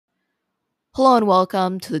Hello and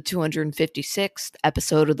welcome to the 256th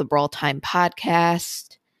episode of the Brawl Time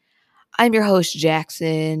Podcast. I'm your host,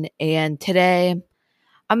 Jackson, and today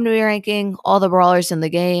I'm going to be ranking all the brawlers in the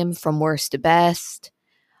game from worst to best.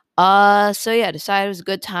 Decided it was a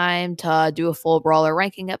good time to do a full brawler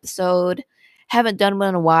ranking episode. Haven't done one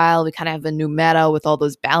in a while. We kind of have a new meta with all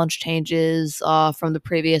those balance changes from the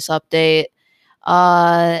previous update.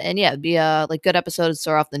 It'd be a good episode to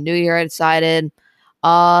start off the new year, I decided.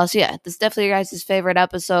 This is definitely your guys' favorite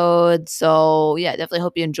episode. So yeah, definitely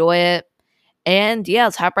hope you enjoy it. And yeah,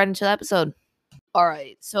 let's hop right into the episode. All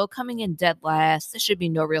right, so coming in dead last, this should be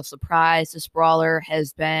no real surprise. This brawler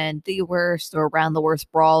has been the worst or around the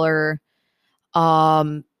worst brawler.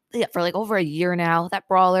 For over a year now. That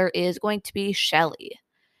brawler is going to be Shelly.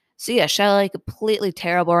 So yeah, Shelly completely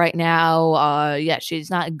terrible right now. She's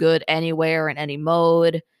not good anywhere in any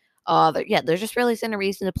mode. There just really isn't a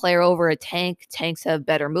reason to play her over a tank. Tanks have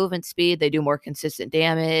better movement speed. They do more consistent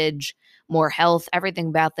damage, more health. Everything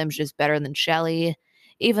about them is just better than Shelly.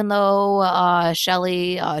 Even though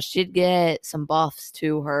Shelly should get some buffs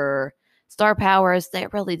to her star powers, they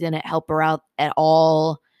really didn't help her out at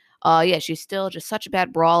all. She's still just such a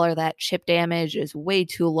bad brawler. That chip damage is way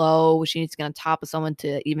too low. She needs to get on top of someone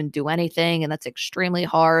to even do anything, and that's extremely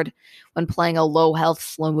hard when playing a low health,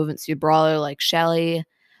 slow movement speed brawler like Shelly.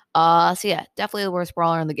 Definitely the worst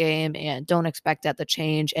brawler in the game, and don't expect that to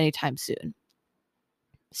change anytime soon.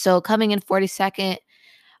 So coming in 42nd,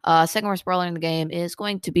 second worst brawler in the game is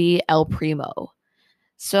going to be El Primo.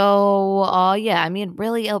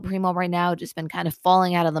 Really El Primo right now just been kind of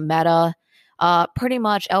falling out of the meta. Pretty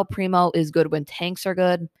much El Primo is good when tanks are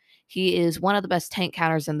good. He is one of the best tank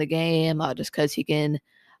counters in the game, just because he can,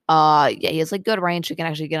 he has good range. He can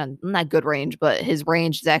actually get on, not good range, but his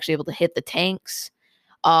range is actually able to hit the tanks,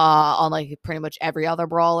 on pretty much every other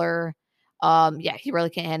brawler. He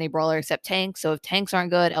really can't hit any brawler except tanks. So if tanks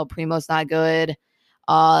aren't good, El Primo's not good.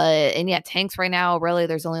 Tanks right now, really,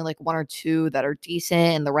 there's only one or two that are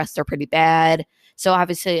decent, and the rest are pretty bad. So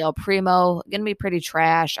obviously, El Primo gonna be pretty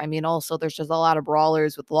trash. I mean, also there's just a lot of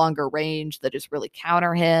brawlers with longer range that just really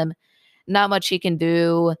counter him. Not much he can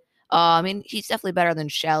do. He's definitely better than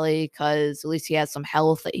Shelly because at least he has some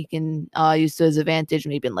health that he can use to his advantage,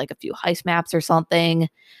 maybe in a few heist maps or something.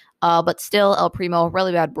 But still, El Primo,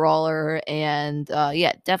 really bad brawler, and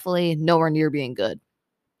definitely nowhere near being good.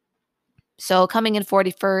 So coming in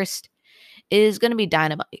 41st is going to be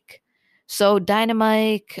Dynamike. So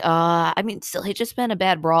Dynamike, still he's just been a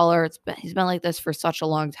bad brawler. He's been like this for such a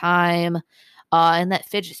long time. And that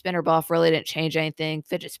fidget spinner buff really didn't change anything.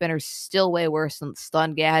 Fidget spinner's still way worse than the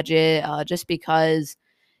stun gadget, just because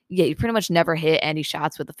you pretty much never hit any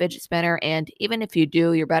shots with the fidget spinner. And even if you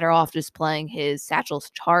do, you're better off just playing his satchel's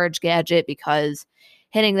charge gadget because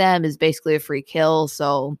hitting them is basically a free kill.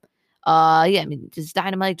 So just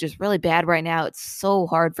Dynamite just really bad right now. It's so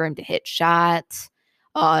hard for him to hit shots.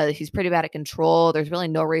 He's pretty bad at control. There's really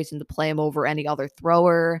no reason to play him over any other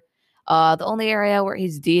thrower. The only area where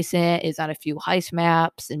he's decent is on a few heist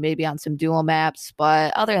maps and maybe on some duel maps.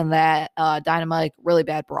 But other than that, Dynamite, really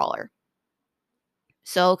bad brawler.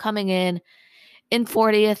 So coming in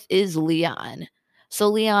 40th is Leon. So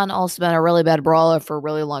Leon also been a really bad brawler for a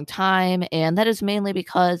really long time, and that is mainly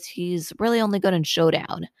because he's really only good in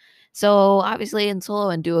Showdown. So obviously in solo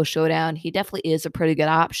and duo Showdown, he definitely is a pretty good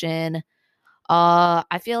option.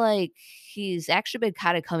 I feel like he's actually been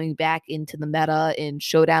kind of coming back into the meta in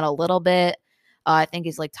Showdown a little bit. I think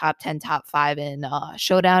he's top 10, top 5 in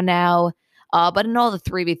Showdown now. But in all the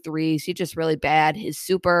 3v3s, he's just really bad. His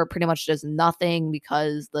super pretty much does nothing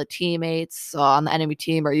because the teammates on the enemy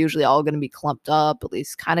team are usually all going to be clumped up, at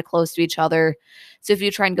least kind of close to each other. So if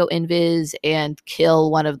you try and go invis and kill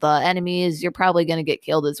one of the enemies, you're probably going to get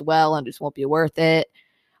killed as well and just won't be worth it.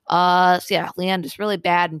 Leon just really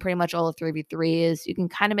bad in pretty much all the 3v3s. You can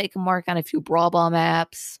kind of make him work on a few Brawl Ball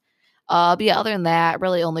maps. Other than that,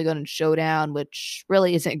 really only good in Showdown, which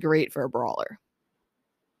really isn't great for a brawler.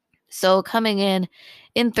 So coming in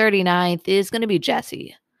 39th is going to be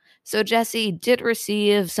Jessie. So Jessie did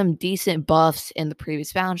receive some decent buffs in the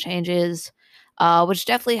previous bound changes, which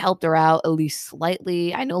definitely helped her out at least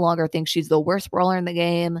slightly. I no longer think she's the worst brawler in the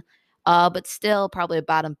game, but still probably a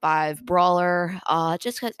bottom 5 brawler.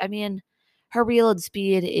 Just because, her reload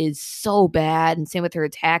speed is so bad, and same with her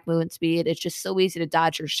attack movement speed. It's just so easy to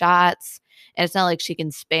dodge her shots, and it's not like she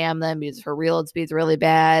can spam them because her reload speed is really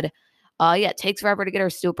bad. It takes forever to get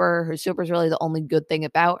her super. Her super is really the only good thing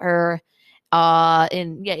about her.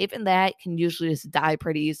 Even that can usually just die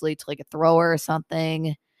pretty easily to a thrower or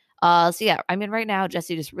something. Right now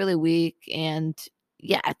Jessie just really weak, and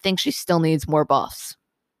I think she still needs more buffs.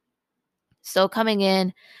 So coming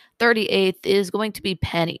in 38th is going to be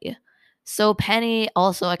Penny. So Penny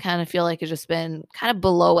also I kind of feel like has just been kind of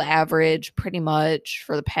below average pretty much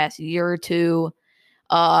for the past year or two.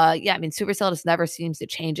 Yeah, I mean Supercell just never seems to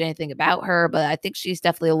change anything about her, but I think she's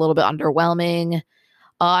definitely a little bit underwhelming.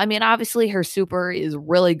 I mean, obviously her super is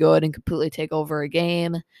really good and completely take over a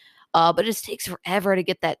game. But it just takes forever to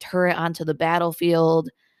get that turret onto the battlefield.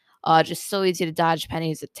 Just so easy to dodge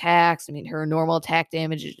Penny's attacks. I mean, her normal attack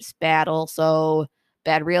damage is just bad, also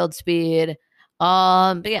bad reload speed.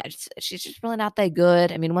 But yeah, she's just really not that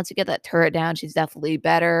good. I mean, once you get that turret down, she's definitely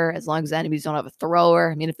better as long as enemies don't have a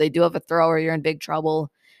thrower. I mean, if they do have a thrower, you're in big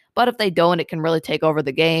trouble. But if they don't, it can really take over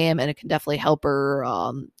the game and it can definitely help her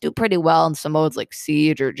do pretty well in some modes like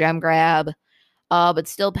Siege or Gem Grab. But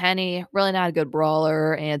still, Penny, really not a good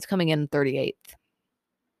brawler, and it's coming in 38th.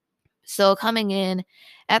 So coming in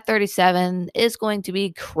at 37 is going to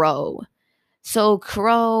be Crow. So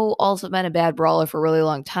Crow also been a bad brawler for a really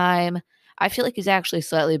long time. I feel like he's actually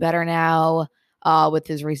slightly better now with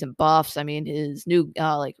his recent buffs. I mean, his new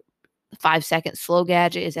 5-second slow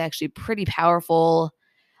gadget is actually pretty powerful.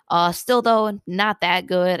 Still though, not that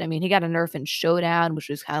good. I mean, he got a nerf in Showdown, which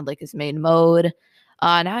was kind of like his main mode.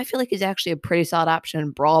 Now I feel like he's actually a pretty solid option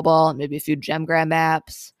in Brawl Ball and maybe a few Gem Grab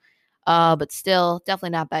maps. But still, definitely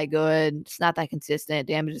not that good. It's not that consistent.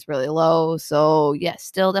 Damage is really low. So, yeah,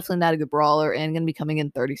 still definitely not a good brawler and going to be coming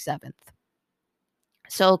in 37th.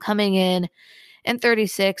 So, coming in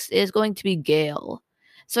 36 is going to be Gale.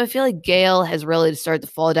 So, I feel like Gale has really started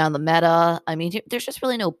to fall down the meta. I mean, there's just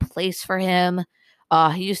really no place for him.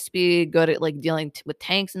 He used to be good at like dealing with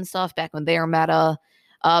tanks and stuff back when they were meta.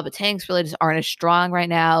 But tanks really just aren't as strong right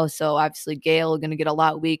now. So, obviously, Gale is going to get a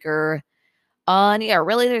lot weaker. And yeah,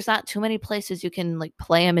 really, there's not too many places you can like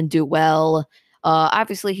play him and do well.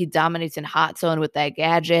 Obviously, he dominates in Hot Zone with that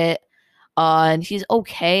gadget. And he's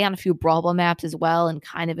okay on a few Brawl maps as well, and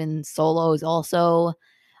kind of in solos also.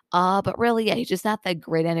 But really, yeah, he's just not that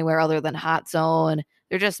great anywhere other than Hot Zone.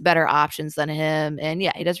 They're just better options than him, and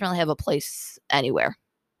yeah, he doesn't really have a place anywhere.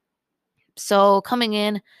 So coming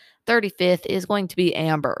in 35th is going to be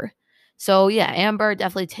Amber. So yeah, Amber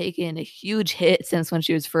definitely taken a huge hit since when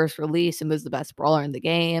she was first released and was the best brawler in the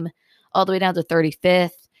game, all the way down to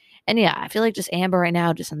 35th. And yeah, I feel like just Amber right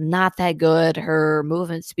now just not that good. Her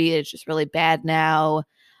movement speed is just really bad now.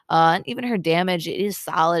 And even her damage it is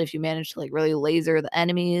solid if you manage to like really laser the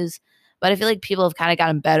enemies. But I feel like people have kind of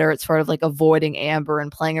gotten better at sort of like avoiding Amber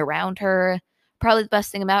and playing around her. Probably the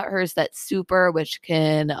best thing about her is that super, which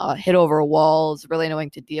can hit over walls, really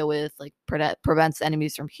annoying to deal with, like prevents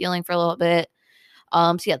enemies from healing for a little bit.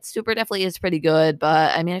 So yeah, super definitely is pretty good,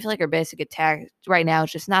 but I mean, I feel like her basic attack right now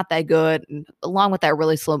is just not that good, and along with that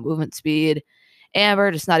really slow movement speed, Amber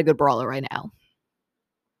just not a good brawler right now.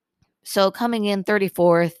 So coming in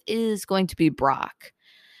 34th is going to be Brock.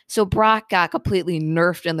 So Brock got completely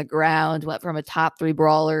nerfed in the ground, went from a top 3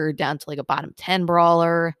 brawler down to like a bottom 10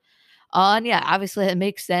 brawler. And yeah, obviously it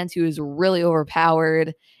makes sense. He was really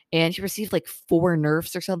overpowered and he received like 4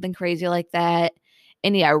 nerfs or something crazy like that.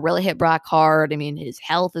 And yeah, really hit Brock hard. I mean, his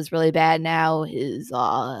health is really bad now. His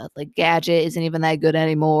like gadget isn't even that good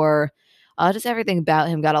anymore. Just everything about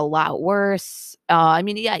him got a lot worse. I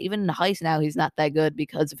mean, yeah, even in Heist now he's not that good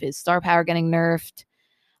because of his star power getting nerfed.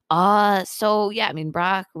 So yeah, I mean,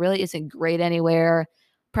 Brock really isn't great anywhere.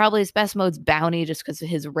 Probably his best mode's Bounty just because of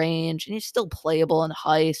his range, and he's still playable in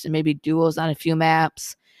Heist and maybe duos on a few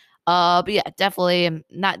maps. But yeah, definitely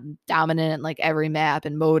not dominant in like every map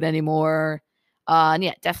and mode anymore. And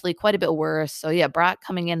yeah, definitely quite a bit worse. So yeah, Brock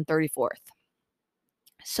coming in 34th.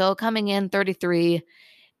 So coming in 33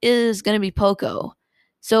 is going to be Poco.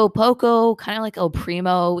 So Poco, kind of like El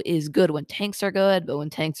Primo, is good when tanks are good, but when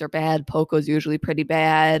tanks are bad, Poco's usually pretty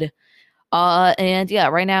bad. And yeah,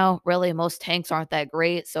 right now, really, most tanks aren't that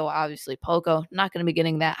great. So obviously, Poco not going to be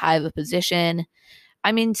getting that high of a position.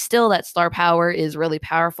 I mean, still, that star power is really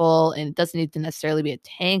powerful, and it doesn't need to necessarily be a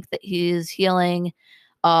tank that he's healing.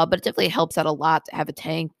 But it definitely helps out a lot to have a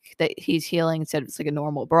tank that he's healing instead of just like a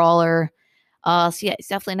normal brawler. So yeah, it's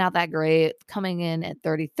definitely not that great. Coming in at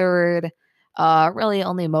 33rd. Really,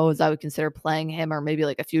 only modes I would consider playing him are maybe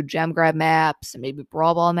like a few gem grab maps and maybe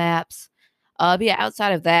brawl ball maps. But yeah,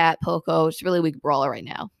 outside of that, Poco is really weak brawler right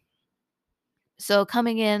now. So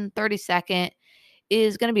coming in 32nd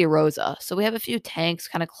is going to be Rosa. So we have a few tanks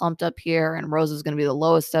kind of clumped up here, and Rosa's going to be the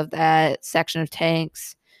lowest of that section of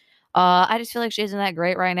tanks. I just feel like she isn't that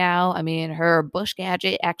great right now. I mean, her bush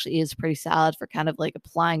gadget actually is pretty solid for kind of like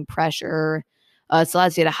applying pressure. It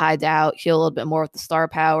allows you to hide out, heal a little bit more with the star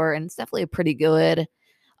power, and it's definitely pretty good.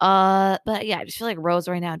 But yeah, I just feel like Rose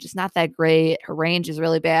right now just not that great. Her range is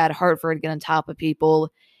really bad, hard for her to get on top of people.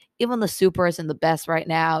 Even the super isn't the best right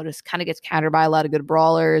now. Just kind of gets countered by a lot of good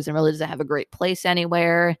brawlers and really doesn't have a great place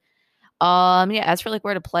anywhere. Yeah, as for like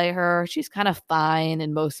where to play her, she's kind of fine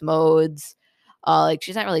in most modes. Like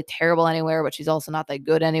she's not really terrible anywhere, but she's also not that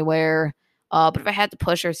good anywhere. But if I had to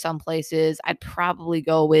push her some places, I'd probably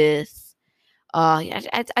go with yeah,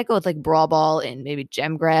 I'd go with like Brawl Ball and maybe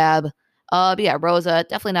Gem Grab. But yeah, Rosa,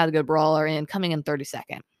 definitely not a good brawler and coming in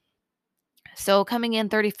 32nd. So coming in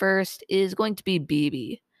 31st is going to be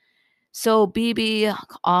BB. So BB,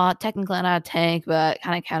 technically not a tank, but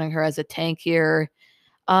kind of counting her as a tank here.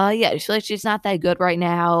 Yeah, I feel like she's not that good right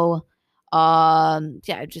now.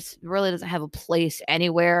 Yeah, just really doesn't have a place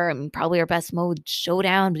anywhere. I mean, probably her best mode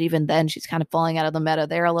Showdown, but even then, she's kind of falling out of the meta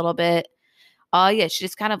there a little bit. Yeah,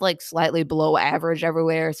 she's kind of like slightly below average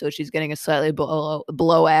everywhere, so she's getting a slightly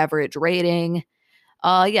below average rating.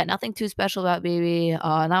 Yeah, nothing too special about Baby.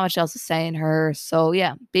 Not much else to say in her. So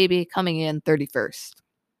yeah, Baby coming in 31st.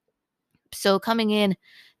 So coming in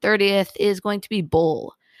 30th is going to be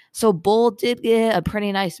Bull. So Bull did get a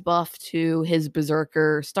pretty nice buff to his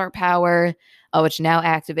Berserker start power, which now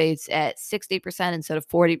activates at 60% instead of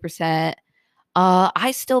 40%.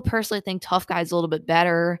 I still personally think Tough Guy's a little bit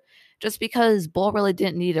better, just because Bull really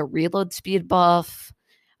didn't need a reload speed buff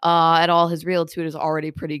at all. His reload speed is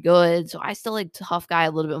already pretty good, so I still like Tough Guy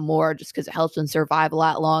a little bit more, just because it helps him survive a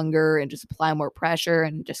lot longer and just apply more pressure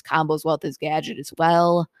and just combos well with his gadget as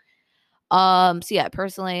well. So yeah,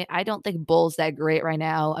 personally, I don't think Bull's that great right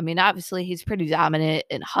now. I mean, obviously he's pretty dominant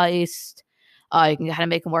in Heist. You can kind of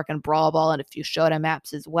make him work on Brawl Ball and a few Showdown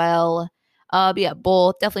maps as well. But yeah,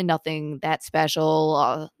 Bull, definitely nothing that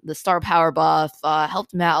special. The star power buff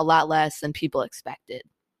helped him out a lot less than people expected.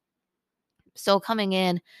 So coming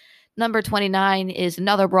in, number 29 is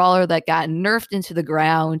another brawler that got nerfed into the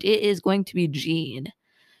ground. It is going to be Gene.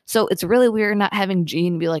 So it's really weird not having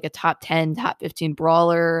Gene be like a top 10, top 15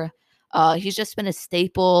 brawler. He's just been a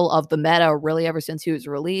staple of the meta really ever since he was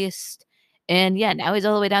released. And yeah, now he's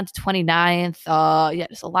all the way down to 29th. Yeah,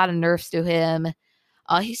 just a lot of nerfs to him.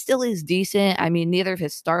 He still is decent. I mean, neither of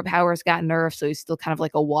his star powers got nerfed, so he's still kind of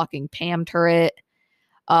like a walking Pam turret.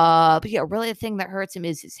 But yeah, really the thing that hurts him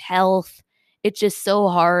is his health. It's just so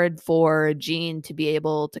hard for Gene to be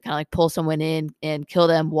able to kind of like pull someone in and kill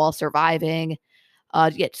them while surviving.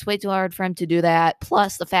 Yeah, it's way too hard for him to do that.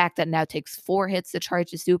 Plus, the fact that it now takes 4 hits to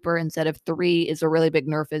charge his super instead of 3 is a really big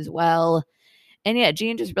nerf as well. And yeah,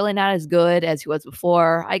 Gene just really not as good as he was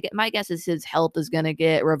before. My guess is his health is gonna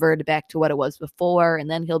get reverted back to what it was before, and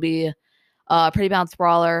then he'll be a pretty balanced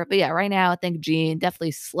brawler. But yeah, right now I think Gene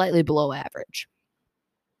definitely slightly below average.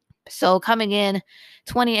 So coming in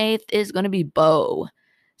 28th is going to be Bo.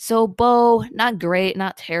 So Bo, not great,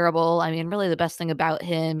 not terrible. I mean, really the best thing about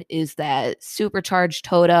him is that supercharged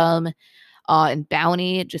totem and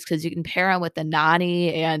bounty, just because you can pair him with the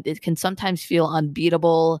Nani and it can sometimes feel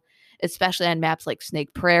unbeatable, especially on maps like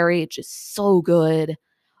Snake Prairie. It's just so good.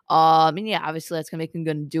 And yeah, obviously that's gonna make him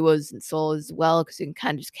good in duos and solos as well, because you can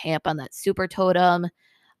kind of just camp on that super totem.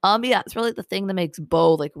 Yeah, it's really the thing that makes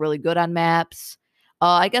Bo like really good on maps.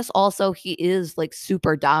 I guess also he is like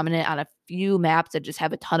super dominant on a few maps that just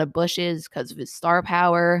have a ton of bushes because of his star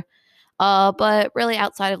power. But really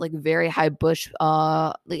outside of like very high bush,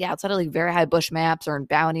 yeah, outside of like very high bush maps or in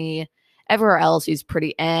bounty, everywhere else he's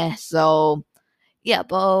pretty So yeah,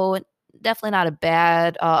 Bo, definitely not a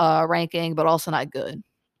bad ranking, but also not good.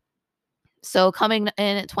 So coming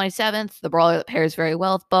in at 27th, the brawler that pairs very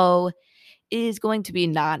well with Bo is going to be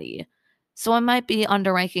Nani. So I might be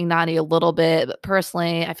underranking Nani a little bit, but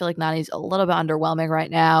personally, I feel like Nani's a little bit underwhelming right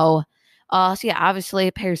now. So yeah, obviously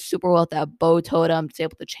it pairs super well with that Bow Totem. It's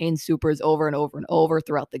able to chain supers over and over and over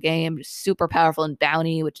throughout the game. Just super powerful in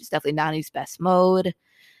Bounty, which is definitely Nani's best mode.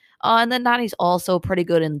 And then Nani's also pretty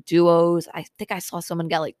good in duos. I think I saw someone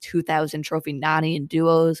get like 2,000 trophy Nani in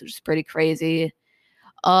duos, which is pretty crazy.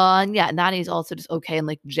 And yeah, Nani's also just okay in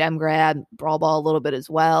like Gem Grab, Brawl Ball a little bit as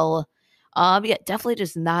well. Yeah, definitely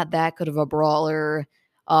just not that good of a brawler.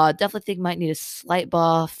 Definitely think might need a slight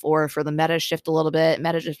buff or for the meta shift a little bit.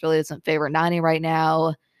 Meta just really doesn't favor Nani right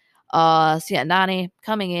now. So yeah, Nani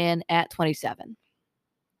coming in at 27.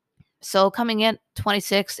 So coming in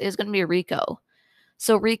 26 is going to be Rico.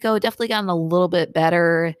 So Rico definitely gotten a little bit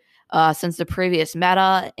better since the previous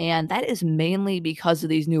meta, and that is mainly because of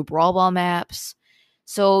these new Brawl Ball maps.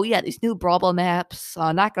 So yeah, these new Brawl Ball maps,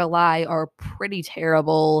 not gonna lie, are pretty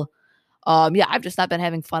terrible. Yeah, I've just not been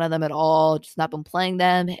having fun of them at all. Just not been playing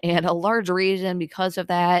them, and a large reason because of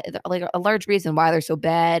that, like a large reason why they're so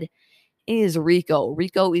bad, is Rico.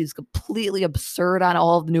 Rico is completely absurd on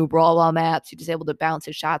all of the new Brawl Ball maps. He's just able to bounce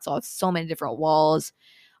his shots off so many different walls.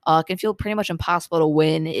 Can feel pretty much impossible to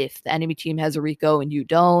win if the enemy team has a Rico and you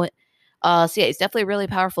don't. So yeah, he's definitely really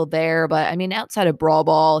powerful there. But I mean, outside of Brawl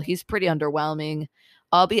Ball, he's pretty underwhelming.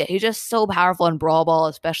 But yeah, he's just so powerful in Brawl Ball,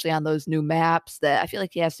 especially on those new maps, that I feel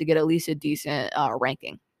like he has to get at least a decent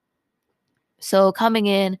ranking. So coming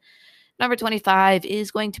in, number 25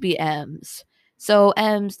 is going to be Ems. So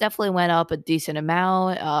Ems definitely went up a decent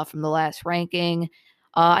amount from the last ranking.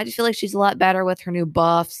 I just feel like she's a lot better with her new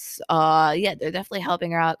buffs. Yeah, they're definitely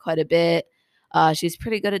helping her out quite a bit. She's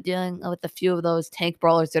pretty good at dealing with a few of those tank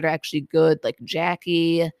brawlers that are actually good, like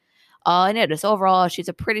Jackie. And yeah, just overall, she's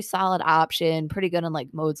a pretty solid option. Pretty good in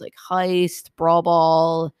like modes like Heist, Brawl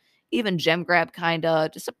Ball, even Gem Grab, kinda.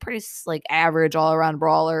 Just a pretty like average all around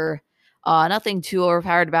brawler. Nothing too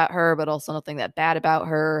overpowered about her, but also nothing that bad about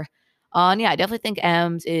her. And yeah, I definitely think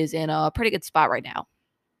Ems is in a pretty good spot right now.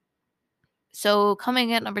 So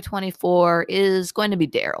coming at number 24 is going to be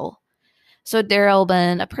Daryl. So Daryl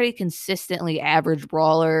been a pretty consistently average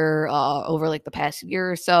brawler over like the past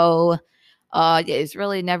year or so. Yeah, he's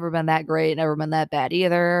really never been that great, never been that bad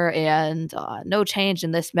either, and no change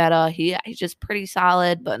in this meta. He's just pretty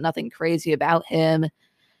solid, but nothing crazy about him.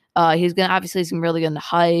 He's really good in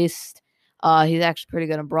Heist. He's actually pretty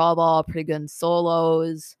good in Brawl Ball, pretty good in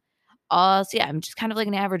solos. So yeah, I'm just kind of like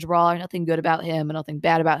an average brawler. Nothing good about him, and nothing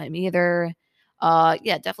bad about him either.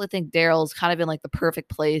 Yeah, definitely think Daryl's kind of in like the perfect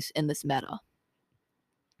place in this meta.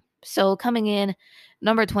 So coming in,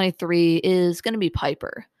 number 23 is going to be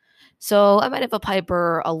Piper. So I might have a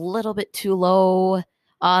Piper a little bit too low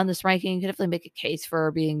on this ranking. Could definitely make a case for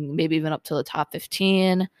being maybe even up to the top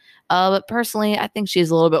 15. But personally, I think she's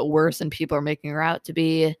a little bit worse than people are making her out to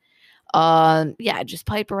be. Yeah, just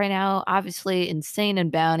Piper right now. Obviously, insane in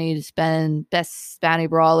bounty. Has been best bounty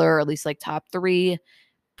brawler, or at least like top 3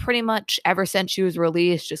 pretty much ever since she was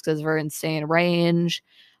released, just because of her insane range.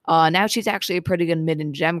 Now she's actually a pretty good mid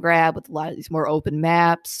and gem grab with a lot of these more open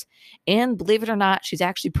maps. And believe it or not, she's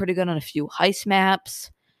actually pretty good on a few heist maps.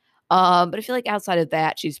 But I feel like outside of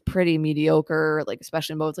that, she's pretty mediocre, like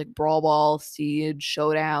especially in modes like Brawl Ball, Siege,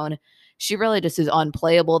 Showdown. She really just is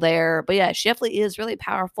unplayable there. But yeah, she definitely is really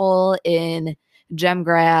powerful in gem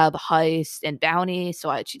grab, heist, and bounty.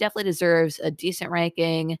 So she definitely deserves a decent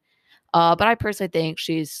ranking. But I personally think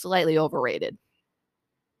she's slightly overrated.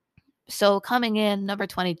 So coming in, number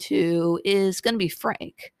 22 is going to be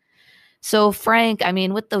Frank. So Frank, I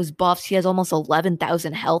mean, with those buffs, he has almost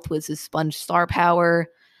 11,000 health with his sponge star power.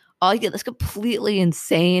 Oh, yeah, that's completely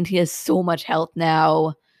insane. He has so much health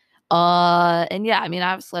now. And yeah, I mean,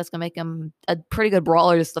 obviously that's gonna make him a pretty good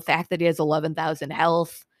brawler. Just the fact that he has 11,000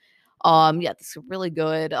 health. Yeah, that's really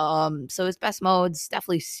good. So his best modes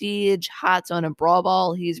definitely Siege, Hot Zone, and Brawl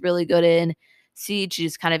Ball. He's really good in Siege.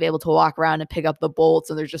 He's kind of able to walk around and pick up the bolts,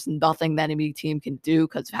 and there's just nothing the enemy team can do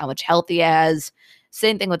because of how much health he has.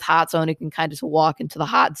 Same thing with Hot Zone. He can kind of just walk into the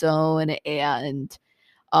Hot Zone and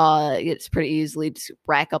it's pretty easily just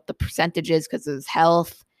rack up the percentages because of his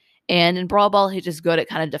health. And in Brawl Ball, he's just good at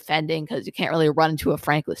kind of defending because you can't really run into a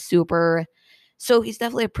Frank with super. So he's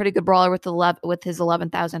definitely a pretty good brawler with his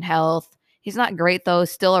 11,000 health. He's not great though,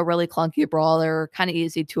 still a really clunky brawler, kind of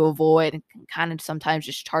easy to avoid, and can kind of sometimes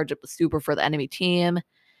just charge up the super for the enemy team.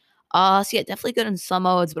 So yeah, definitely good in some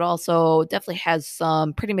modes, but also definitely has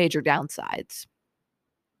some pretty major downsides.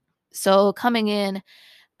 So coming in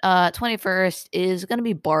 21st is going to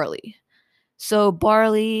be Barley. So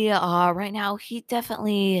Barley, right now he's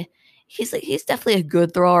definitely a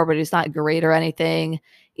good thrower, but he's not great or anything.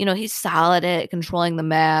 You know, he's solid at controlling the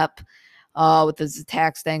map. With his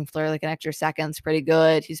attack staying flare like an extra second's pretty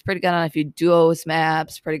good. He's pretty good on a few duos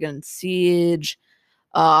maps, pretty good in Siege.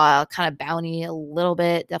 Kind of bounty a little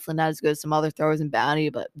bit. Definitely not as good as some other throwers in bounty,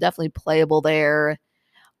 but definitely playable there.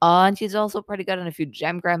 And he's also pretty good on a few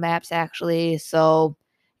gem grab maps, actually. So,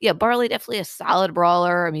 yeah, Barley definitely a solid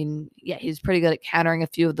brawler. I mean, yeah, he's pretty good at countering a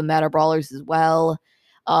few of the meta brawlers as well.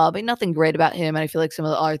 But nothing great about him. And I feel like some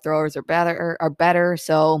of the other throwers are better.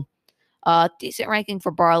 So, decent ranking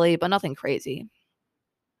for Barley, but nothing crazy.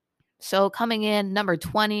 So coming in number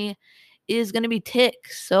 20 is going to be Tick.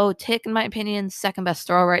 So Tick, in my opinion, second best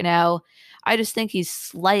thrower right now. I just think he's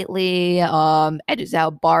slightly edges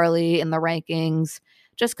out Barley in the rankings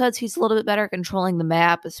just because he's a little bit better at controlling the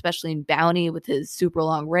map, especially in Bounty with his super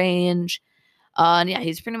long range. And yeah,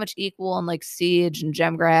 he's pretty much equal in like Siege and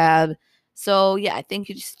Gem Grab. So yeah, I think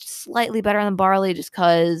he's slightly better than Barley just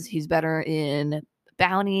because he's better in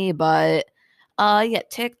Bounty, but yeah,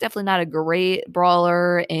 Tick definitely not a great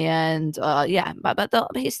brawler, and yeah, but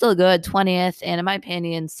he's still good 20th, and in my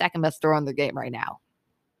opinion, second best thrower in the game right now.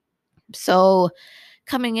 So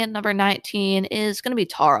coming in number 19 is going to be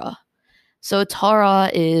Tara. So Tara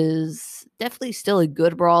is definitely still a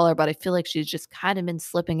good brawler, but I feel like she's just kind of been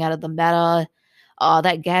slipping out of the meta.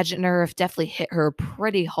 That gadget nerf definitely hit her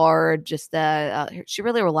pretty hard. Just she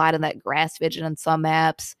really relied on that grass vision on some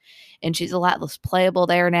maps, and she's a lot less playable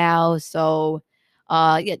there now. So,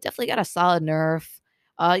 yeah, definitely got a solid nerf.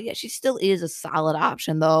 Yeah, she still is a solid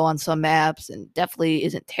option though on some maps, and definitely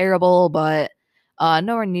isn't terrible, but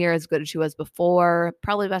nowhere near as good as she was before.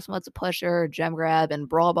 Probably best modes to push her, gem grab, and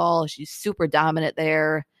brawl ball. She's super dominant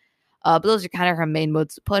there. But those are kind of her main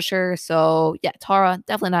modes to push her. So yeah, Tara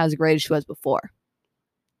definitely not as great as she was before.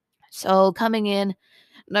 So coming in,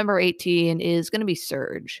 number 18 is going to be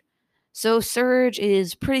Surge. So Surge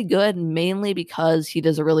is pretty good, mainly because he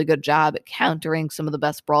does a really good job at countering some of the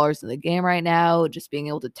best brawlers in the game right now. Just being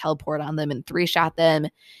able to teleport on them and three-shot them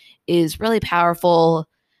is really powerful.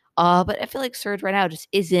 But I feel like Surge right now just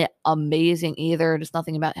isn't amazing either. Just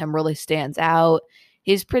nothing about him really stands out.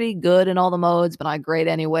 He's pretty good in all the modes, but not great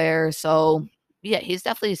anywhere. So yeah, he's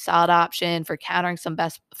definitely a solid option for countering some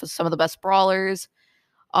of the best brawlers.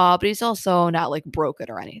 But he's also not like broken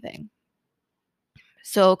or anything.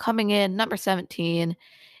 So coming in number 17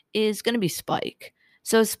 is going to be Spike.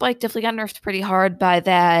 So Spike definitely got nerfed pretty hard by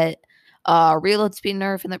that reload speed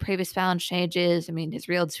nerf in the previous balance changes. I mean, his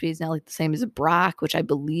reload speed is now like the same as Brock, which I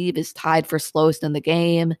believe is tied for slowest in the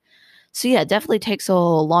game. So yeah, it definitely takes a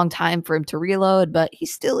long time for him to reload, but he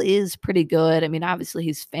still is pretty good. I mean, obviously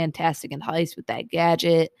he's fantastic in Heist with that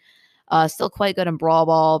gadget. Still quite good in Brawl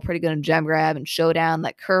Ball, pretty good in Gem Grab and Showdown.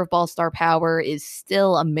 That Curveball star power is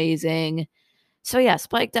still amazing. So yeah,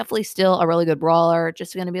 Spike definitely still a really good brawler.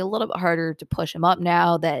 Just going to be a little bit harder to push him up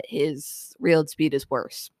now that his reload speed is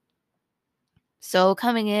worse. So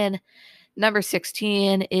coming in, number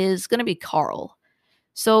 16 is going to be Carl.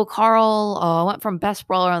 So Carl went from best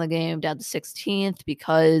brawler on the game down to 16th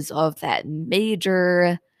because of that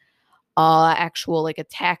major actual like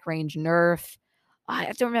attack range nerf. I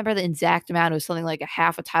have to remember the exact amount. It was something like a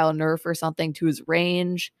half a tile nerf or something to his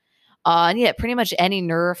range. And yeah, pretty much any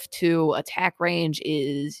nerf to attack range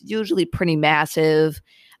is usually pretty massive.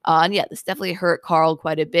 And yeah, this definitely hurt Carl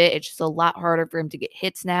quite a bit. It's just a lot harder for him to get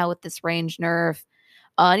hits now with this range nerf.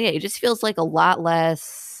 And yeah, he just feels like a lot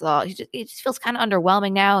less. He just feels kind of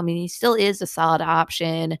underwhelming now. I mean, he still is a solid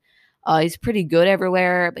option. He's pretty good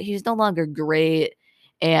everywhere, but he's no longer great.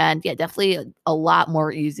 And yeah, definitely a lot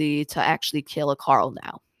more easy to actually kill a Carl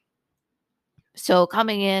now. So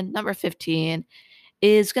coming in, number 15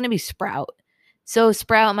 is going to be Sprout. So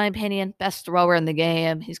Sprout, in my opinion, best thrower in the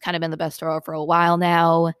game. He's kind of been the best thrower for a while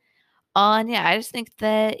now. And yeah, I just think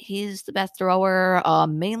that he's the best thrower,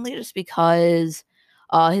 mainly just because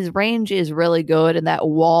his range is really good and that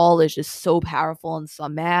wall is just so powerful in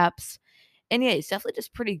some maps. And yeah, he's definitely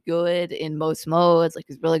just pretty good in most modes. Like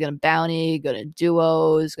he's really good in bounty, good in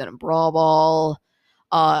duos, good in brawl ball.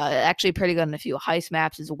 Actually pretty good in a few heist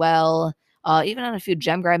maps as well. Even on a few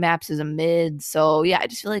gem grab maps as a mid. So yeah, I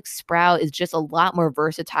just feel like Sprout is just a lot more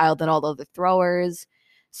versatile than all the other throwers.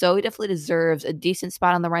 So he definitely deserves a decent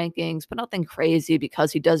spot on the rankings, but nothing crazy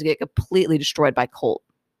because he does get completely destroyed by Colt.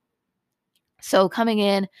 So coming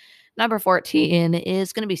in, number 14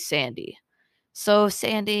 is going to be Sandy. So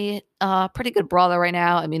Sandy, pretty good brawler right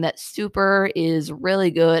now. I mean, that super is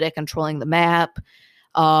really good at controlling the map.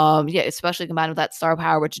 Yeah, especially combined with that star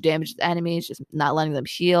power, which damages enemies, just not letting them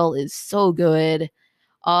heal is so good.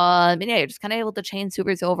 And yeah, you're just kind of able to chain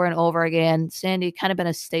supers over and over again. Sandy kind of been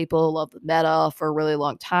a staple of the meta for a really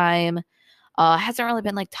long time. Hasn't really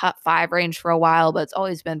been like top 5 range for a while, but it's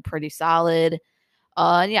always been pretty solid.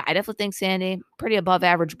 Yeah, I definitely think Sandy, pretty above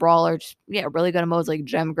average brawler. Just, yeah, really good at modes like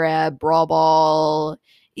Gem Grab, Brawl Ball,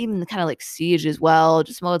 even kind of like Siege as well.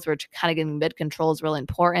 Just modes where kind of getting mid control is really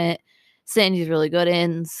important. Sandy's really good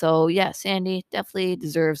in. So yeah, Sandy definitely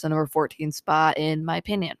deserves the number 14 spot in my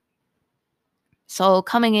opinion. So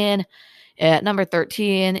coming in at number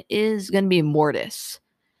 13 is going to be Mortis.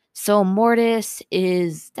 So Mortis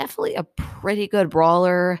is definitely a pretty good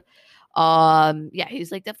brawler. Yeah,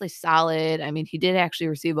 he's like definitely solid. I mean, he did actually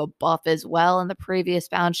receive a buff as well in the previous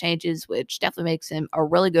balance changes, which definitely makes him a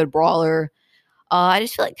really good brawler. I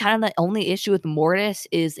just feel like kind of the only issue with Mortis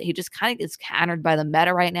is he just kind of gets countered by the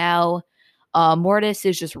meta right now. Mortis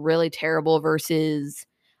is just really terrible versus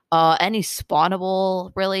any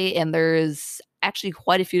spawnable, really. And there's actually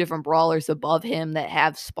quite a few different brawlers above him that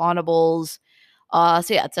have spawnables.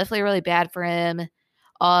 So yeah, it's definitely really bad for him.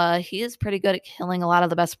 He is pretty good at killing a lot of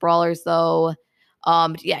the best brawlers, though.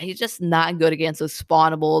 Yeah, he's just not good against those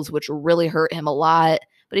spawnables, which really hurt him a lot.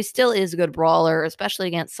 But he still is a good brawler, especially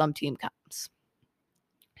against some team comps.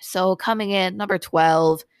 So coming in number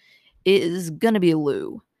 12 is gonna be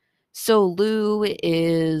Lou. So Lou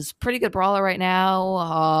is pretty good brawler right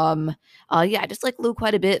now. Yeah, I just like Lou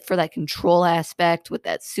quite a bit for that control aspect with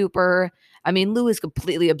that super. I mean, Lou is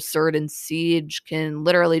completely absurd in Siege, can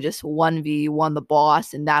literally just 1v1 the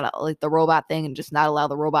boss and not like the robot thing and just not allow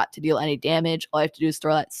the robot to deal any damage. All you have to do is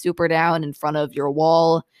throw that super down in front of your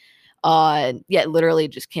wall. Yeah, literally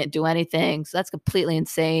just can't do anything. So that's completely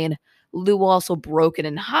insane. Lou also broken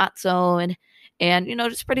in Hot Zone. And,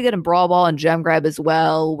 just pretty good in Brawl Ball and Gem Grab as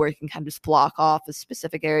well, where you can kind of just block off a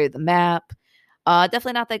specific area of the map.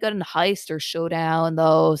 Definitely not that good in Heist or Showdown,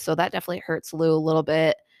 though, so that definitely hurts Lou a little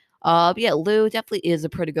bit. But yeah, Lou definitely is a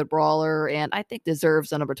pretty good brawler, and I think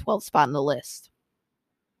deserves a number 12 spot on the list.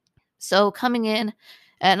 So coming in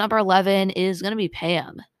at number 11 is going to be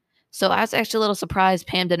Pam. So I was actually a little surprised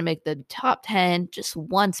Pam didn't make the top 10, just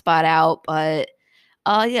one spot out, but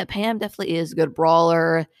yeah, Pam definitely is a good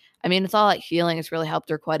brawler. I mean, it's all like healing has really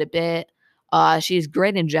helped her quite a bit. She's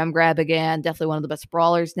great in Gem Grab again, definitely one of the best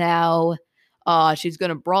brawlers now. She's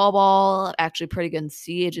good in Brawl Ball, actually pretty good in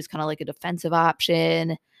Siege, is kind of like a defensive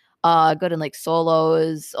option. Good in like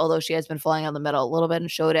solos, although she has been falling on the middle a little bit in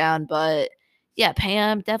Showdown. But yeah,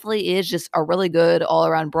 Pam definitely is just a really good all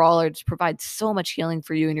around brawler. Just provides so much healing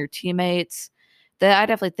for you and your teammates that I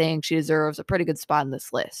definitely think she deserves a pretty good spot in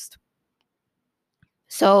this list.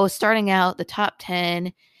 So starting out, the top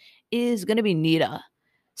 10 is going to be Nita.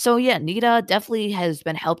 So yeah, Nita definitely has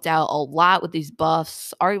been helped out a lot with these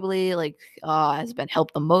buffs. Arguably, like has been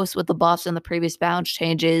helped the most with the buffs in the previous balance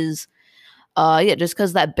changes. Yeah, just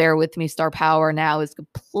because that Bear With Me star power now is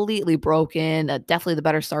completely broken. Definitely the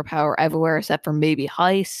better star power everywhere except for maybe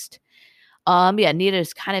Heist. Yeah, Nita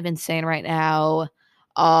is kind of insane right now.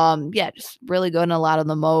 Yeah, just really good in a lot of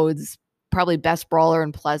the modes. Probably best brawler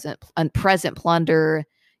and present plunder.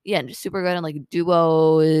 Yeah, and just super good in like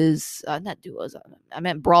duos. Not duos. I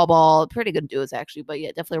meant Brawl Ball. Pretty good duos actually, but yeah,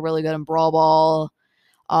 definitely really good in Brawl Ball.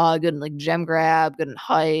 Good in like Gem Grab, good in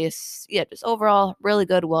Heist. Yeah, just overall really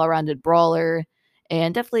good, well-rounded brawler,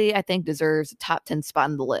 and definitely I think deserves a top 10 spot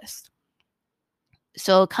on the list.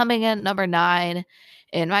 So coming in number 9,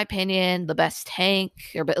 in my opinion, the best tank,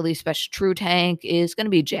 or at least best true tank, is going to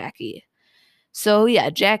be Jackie. So yeah,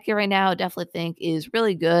 Jackie right now, I definitely think is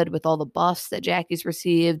really good with all the buffs that Jackie's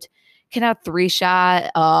received. Can out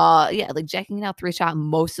 3-shot. Yeah, like Jackie can out 3-shot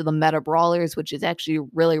most of the meta brawlers, which is actually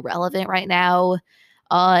really relevant right now.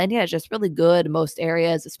 And yeah, just really good in most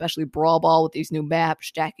areas, especially Brawl Ball with these new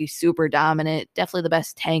maps. Jackie's super dominant, definitely the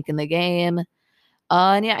best tank in the game.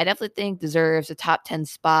 And yeah, I definitely think deserves a top 10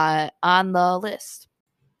 spot on the list.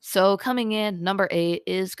 So coming in, number 8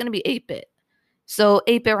 is going to be 8-Bit. So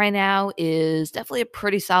 8-Bit right now is definitely a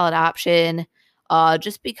pretty solid option.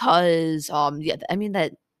 Just because, yeah, I mean,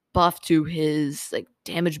 that buff to his like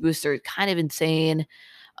damage booster is kind of insane.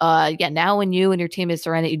 Yeah, now when you and your teammates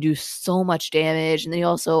are in it, you do so much damage. And then you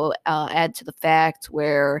also add to the fact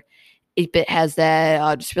where 8-Bit has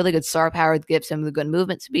that just really good star power that gives him the good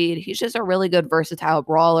movement speed. He's just a really good versatile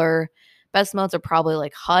brawler. Best modes are probably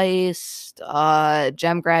like Heist,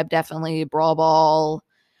 Gem Grab, definitely, Brawl Ball,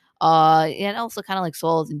 and also kind of like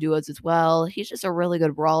solos and duos as well. He's just a really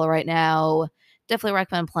good brawler right now. Definitely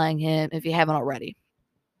recommend playing him if you haven't already.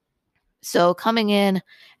 So coming in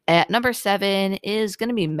at number 7 is going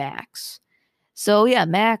to be Max. So yeah,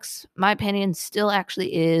 Max, my opinion, still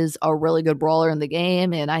actually is a really good brawler in the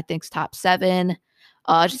game, and I think's top 7.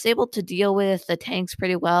 Just able to deal with the tanks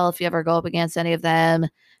pretty well if you ever go up against any of them.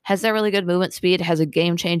 Has that really good movement speed. Has a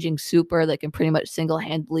game-changing super that can pretty much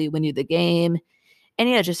single-handedly win you the game. And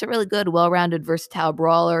yeah, just a really good, well-rounded, versatile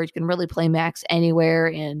brawler. You can really play Max anywhere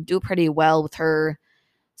and do pretty well with her.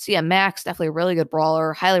 So yeah, Max, definitely a really good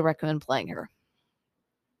brawler. Highly recommend playing her.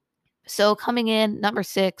 So coming in, number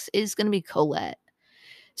 6 is going to be Colette.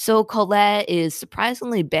 So Colette is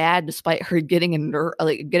surprisingly bad despite her getting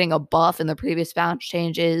getting a buff in the previous balance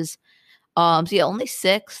changes. So yeah, only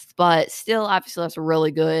 6th, but still obviously that's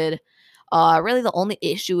really good. Really the only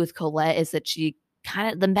issue with Colette is that she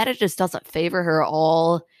kind of the meta just doesn't favor her at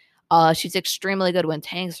all. She's extremely good when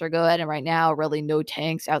tanks are good, and right now really no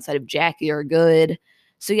tanks outside of Jackie are good.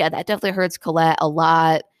 So yeah, that definitely hurts Colette a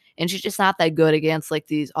lot. And she's just not that good against like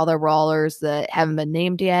these other brawlers that haven't been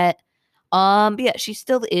named yet. But yeah, she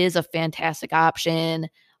still is a fantastic option.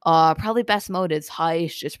 Probably best mode is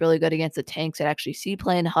Heist, just really good against the tanks that actually see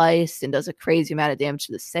playing Heist and does a crazy amount of damage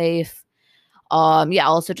to the safe. Yeah,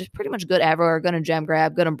 also just pretty much good everywhere. Good in Gem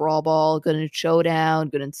Grab, good in Brawl Ball, good in Showdown,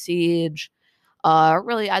 good in Siege.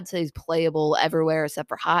 Really, I'd say he's playable everywhere except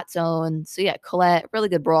for Hot Zone. So yeah, Colette, really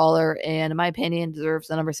good brawler, and in my opinion, deserves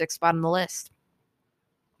the number 6 spot on the list.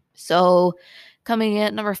 So coming in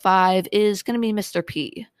at number 5 is going to be Mr.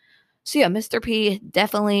 P. So yeah, Mr. P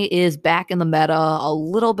definitely is back in the meta. A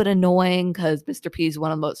little bit annoying because Mr. P is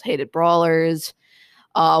one of the most hated brawlers.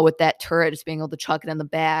 With that turret just being able to chuck it in the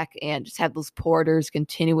back and just have those porters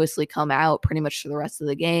continuously come out pretty much for the rest of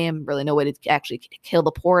the game. Really no way to actually kill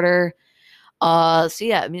the porter. So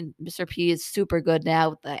yeah, I mean, Mr. P is super good now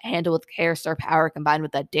with the handle with Care Star power combined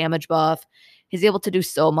with that damage buff. He's able to do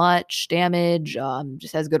so much damage.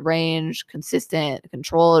 Just has good range, consistent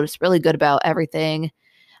control. Just really good about everything.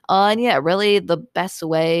 And yeah, really the best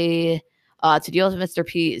way to deal with Mr.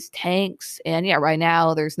 P is tanks. And yeah, right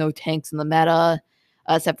now there's no tanks in the meta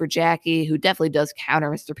except for Jackie, who definitely does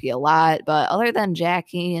counter Mr. P a lot. But other than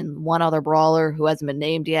Jackie and one other brawler who hasn't been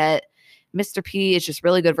named yet, Mr. P is just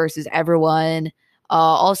really good versus everyone.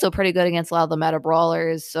 Also pretty good against a lot of the meta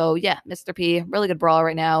brawlers. So yeah, Mr. P, really good brawler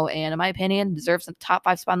right now, and in my opinion, deserves a top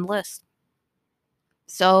 5 spot on the list.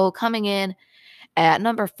 So coming in at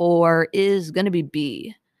number 4 is going to be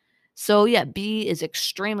B. So yeah, B is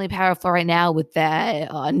extremely powerful right now with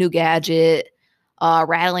that new gadget,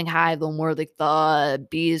 Rattling Hive. The more like the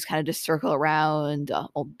bees kind of just circle around.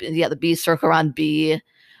 The bees circle around B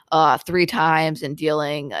 3 times and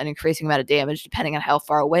dealing an increasing amount of damage depending on how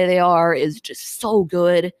far away they are is just so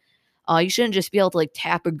good. You shouldn't just be able to like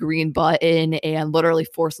tap a green button and literally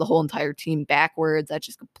force the whole entire team backwards. That's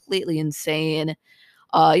just completely insane.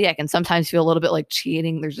 Yeah, it can sometimes feel a little bit like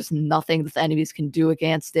cheating. There's just nothing that the enemies can do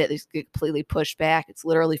against it. They just get completely pushed back. It's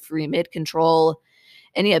literally free mid control.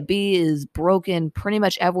 And yeah, B is broken pretty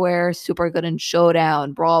much everywhere. Super good in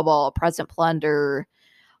Showdown, Brawl Ball, Present Plunder,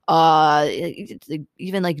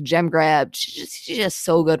 even like Gem Grab. She's just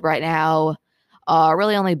so good right now.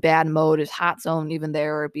 Really only bad mode is Hot Zone, even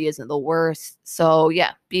there, B isn't the worst. So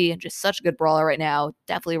yeah, B just such a good brawler right now.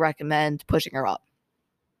 Definitely recommend pushing her up.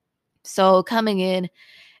 So coming in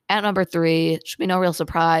at number 3, should be no real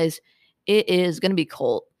surprise, it is going to be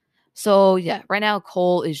Colt. So yeah, right now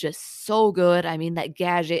Colt is just so good. I mean, that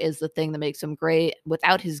gadget is the thing that makes him great.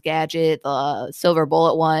 Without his gadget, the silver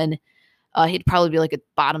bullet one, he'd probably be like a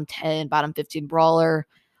bottom 10, bottom 15 brawler.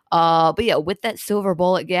 But yeah, with that silver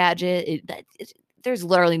bullet gadget, there's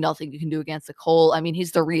literally nothing you can do against the Colt. I mean,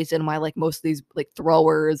 he's the reason why like most of these like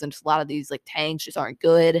throwers and just a lot of these like tanks just aren't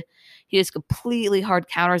good. He just completely hard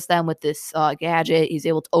counters them with this gadget. He's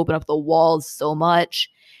able to open up the walls so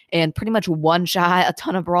much and pretty much one shot a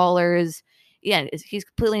ton of brawlers. Yeah, he's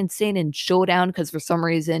completely insane in Showdown because for some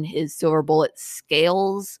reason his silver bullet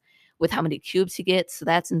scales with how many cubes he gets. So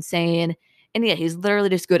that's insane. And yeah, he's literally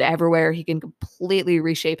just good everywhere. He can completely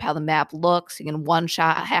reshape how the map looks. He can one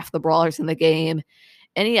shot half the brawlers in the game.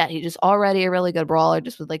 And yeah, he's just already a really good brawler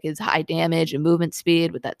just with like his high damage and movement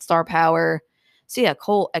speed with that star power. So yeah,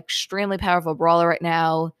 Cole, extremely powerful brawler right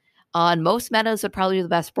now. On most metas would probably be the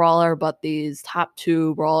best brawler, but these top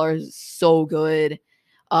 2 brawlers so good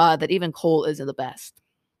that even Cole isn't the best.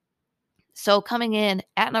 So coming in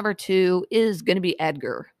at number 2 is going to be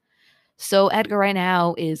Edgar. So Edgar right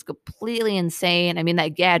now is completely insane. I mean, that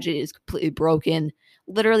gadget is completely broken.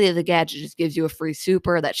 Literally, the gadget just gives you a free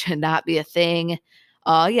super. That should not be a thing.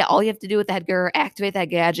 Yeah, all you have to do with Edgar, activate that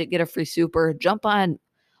gadget, get a free super, jump on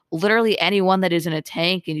literally anyone that isn't a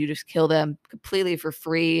tank, and you just kill them completely for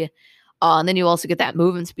free. And then you also get that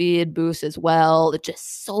movement speed boost as well. It's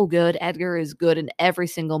just so good. Edgar is good in every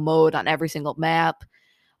single mode on every single map.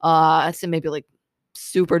 I'd say maybe like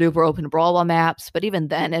super duper open brawl ball maps, but even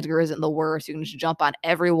then, Edgar isn't the worst. You can just jump on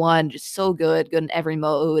everyone, just so good, good in every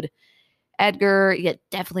mode. Edgar, yeah,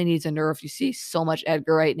 definitely needs a nerf. You see so much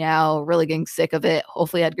Edgar right now, really getting sick of it.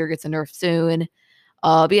 Hopefully, Edgar gets a nerf soon.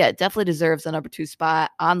 But yeah, it definitely deserves the number 2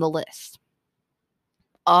 spot on the list.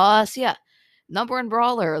 So yeah, number 1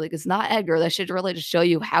 brawler, like it's not Edgar. That should really just show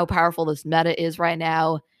you how powerful this meta is right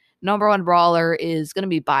now. Number 1 brawler is gonna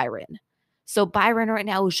be Byron. So Byron right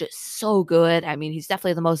now is just so good. I mean, he's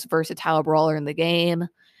definitely the most versatile brawler in the game.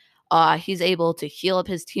 He's able to heal up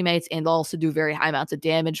his teammates and also do very high amounts of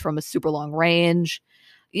damage from a super long range.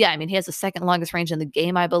 Yeah, I mean, he has the second longest range in the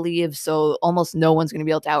game, I believe. So almost no one's going to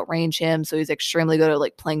be able to outrange him. So he's extremely good at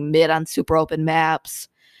like playing mid on super open maps.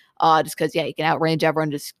 Just because, yeah, he can outrange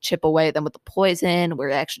everyone, just chip away at them with the poison, where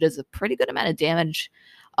it actually does a pretty good amount of damage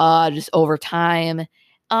just over time.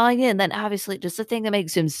 Yeah, and then obviously, just the thing that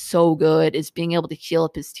makes him so good is being able to heal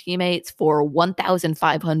up his teammates for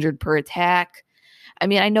 1,500 per attack. I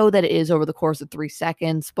mean, I know that it is over the course of 3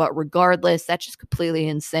 seconds, but regardless, that's just completely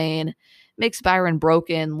insane. Makes Byron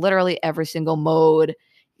broken literally every single mode.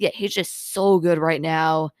 Yeah, he's just so good right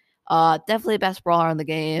now. Definitely best brawler in the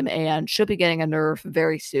game and should be getting a nerf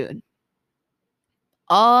very soon.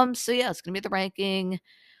 So yeah, it's gonna be the ranking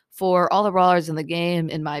for all the brawlers in the game,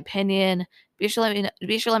 in my opinion. Be sure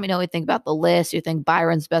to let me know what you think about the list. You think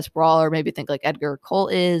Byron's best brawler, maybe you think like Edgar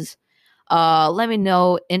Colt is. Let me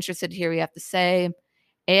know. Interested to hear what you have to say.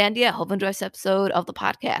 And yeah, hope you enjoy this episode of the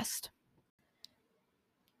podcast.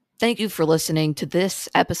 Thank you for listening to this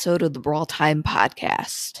episode of the Brawl Time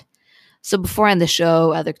Podcast. So before I end the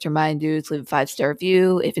show, I'd like to remind you to leave a 5-star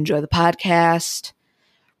review if you enjoy the podcast.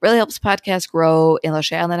 Really helps the podcast grow, and I'll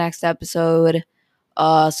share on the next episode.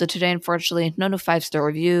 So today, unfortunately, no 5-star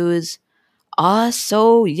reviews.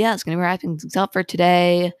 So yeah, it's gonna be wrapping things up for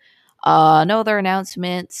today. No other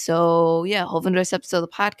announcements. So yeah, hope you enjoy this episode of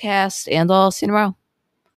the podcast, and I'll see you tomorrow.